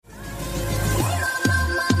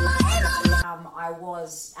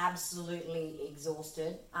was absolutely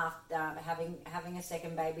exhausted after having a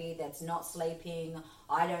second baby that's not sleeping.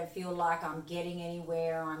 I don't feel like I'm getting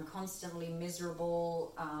anywhere. I'm constantly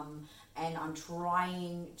miserable, and I'm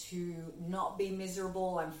trying to not be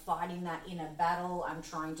miserable. I'm fighting that inner battle. I'm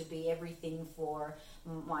trying to be everything for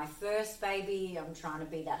my first baby. I'm trying to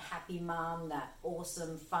be that happy mum, that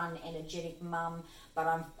awesome, fun, energetic mum, but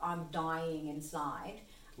I'm dying inside.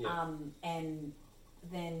 Yeah. And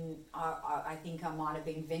then I think I might have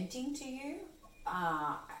been venting to you.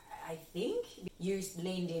 I think you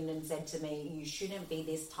leaned in and said to me, you shouldn't be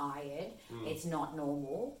this tired. It's not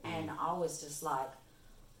normal. And I was just like,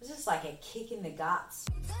 it was just like a kick in the guts.